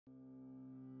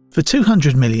For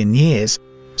 200 million years,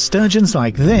 sturgeons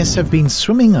like this have been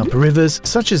swimming up rivers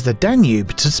such as the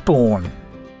Danube to spawn.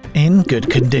 In good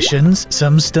conditions,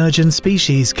 some sturgeon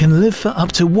species can live for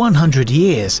up to 100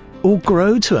 years or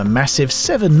grow to a massive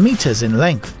 7 meters in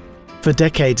length. For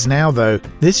decades now, though,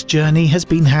 this journey has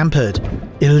been hampered.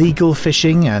 Illegal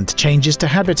fishing and changes to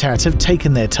habitat have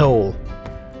taken their toll.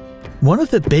 One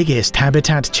of the biggest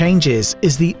habitat changes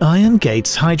is the Iron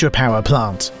Gates hydropower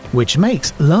plant, which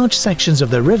makes large sections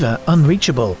of the river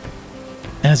unreachable.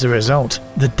 As a result,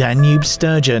 the Danube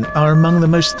sturgeon are among the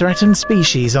most threatened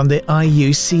species on the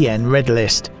IUCN Red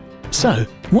List. So,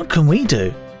 what can we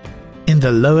do? In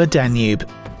the lower Danube,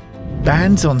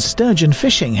 bans on sturgeon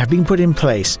fishing have been put in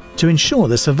place to ensure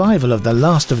the survival of the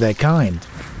last of their kind.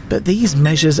 But these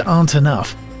measures aren't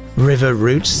enough. River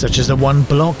routes such as the one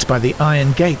blocked by the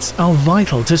Iron Gates are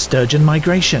vital to sturgeon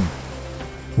migration.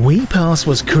 WePass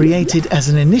was created as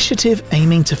an initiative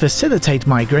aiming to facilitate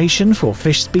migration for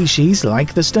fish species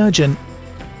like the sturgeon.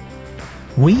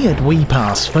 We at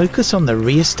WePass focus on the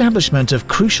re-establishment of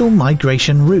crucial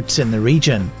migration routes in the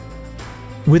region.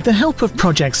 With the help of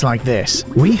projects like this,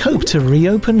 we hope to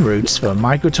reopen routes for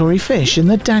migratory fish in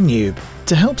the Danube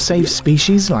to help save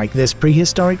species like this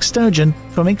prehistoric sturgeon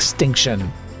from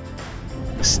extinction.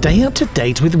 Stay up to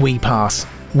date with WePass.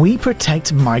 We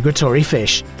protect migratory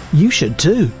fish. You should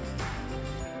too.